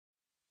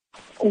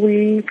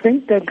We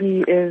think that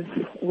he is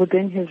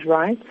within his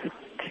rights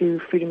to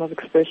freedom of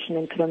expression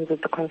in terms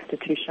of the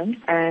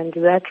Constitution, and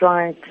that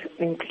right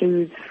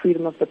includes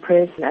freedom of the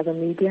press and other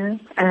media,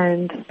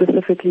 and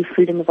specifically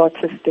freedom of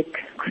artistic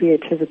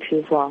creativity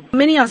as well.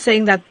 Many are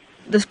saying that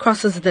this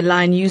crosses the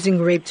line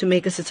using rape to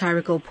make a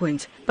satirical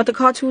point, but the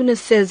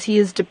cartoonist says he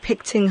is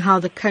depicting how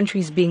the country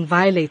is being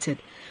violated.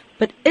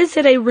 But is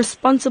it a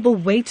responsible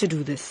way to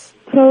do this?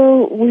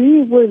 So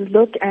we would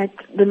look at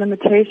the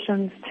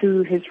limitations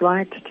to his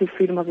right to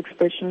freedom of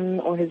expression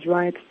or his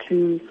right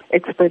to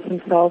express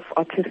himself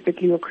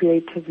artistically or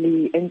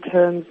creatively in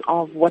terms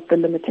of what the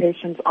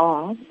limitations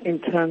are in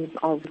terms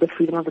of the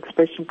freedom of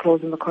expression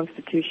clause in the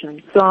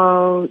Constitution.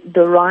 So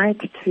the right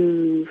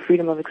to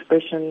freedom of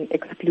expression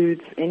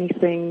excludes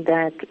anything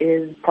that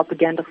is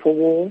propaganda for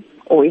war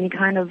or any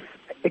kind of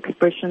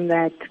expression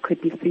that could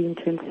be seen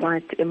to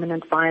incite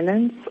imminent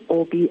violence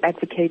or be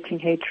advocating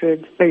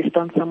hatred based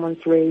on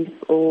someone's race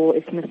or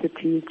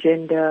ethnicity,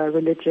 gender,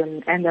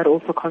 religion, and that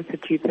also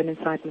constitutes an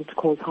incitement to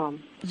cause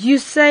harm. You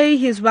say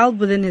he's well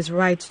within his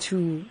right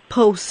to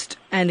post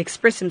and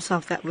express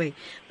himself that way.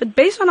 But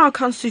based on our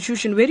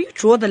Constitution, where do you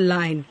draw the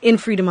line in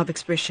freedom of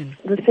expression?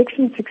 The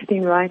Section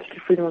 16 right to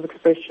freedom of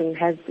expression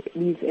has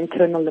these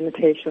internal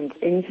limitations.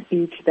 Any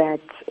speech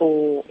that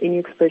or any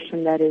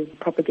expression that is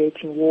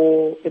propagating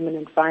war,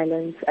 imminent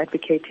violence,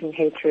 advocating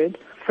hatred.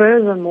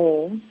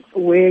 Furthermore,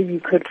 where you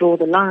could draw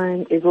the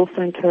line is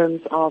also in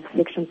terms of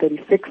Section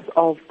 36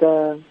 of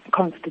the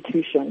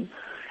Constitution.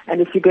 And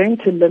if you're going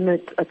to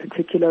limit a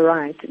particular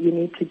right, you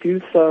need to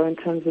do so in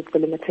terms of the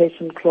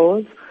limitation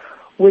clause,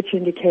 which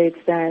indicates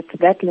that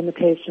that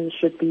limitation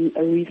should be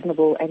a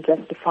reasonable and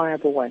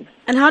justifiable one.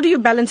 And how do you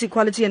balance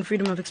equality and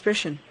freedom of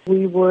expression?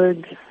 We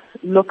would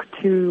look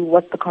to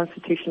what the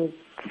Constitution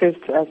says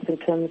to us in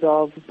terms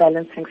of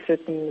balancing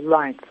certain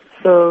rights.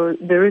 So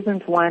there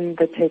isn't one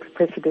that takes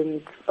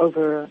precedence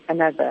over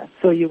another.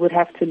 So you would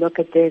have to look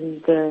at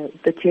then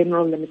the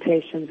general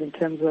limitations in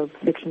terms of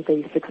Section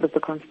 36 of the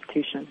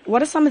Constitution.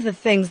 What are some of the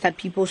things that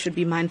people should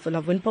be mindful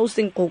of when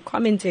posting or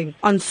commenting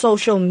on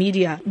social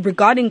media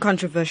regarding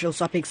controversial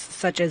topics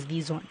such as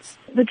these ones?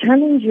 The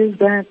challenge is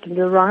that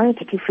the right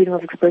to freedom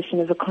of expression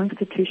is a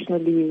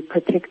constitutionally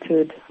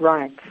protected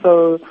right.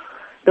 So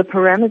the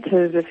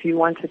parameters, if you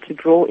wanted to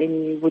draw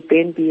any, would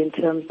then be in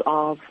terms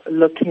of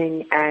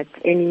looking at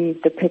any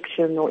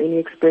depiction or any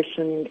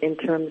expression in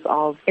terms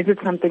of, is it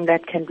something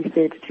that can be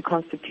said to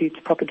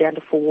constitute propaganda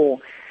for war?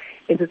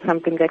 Is it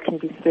something that can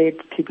be said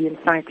to be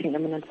inciting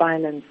imminent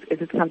violence?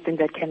 Is it something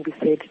that can be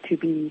said to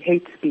be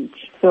hate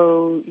speech?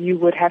 So you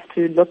would have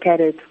to look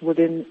at it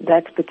within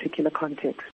that particular context.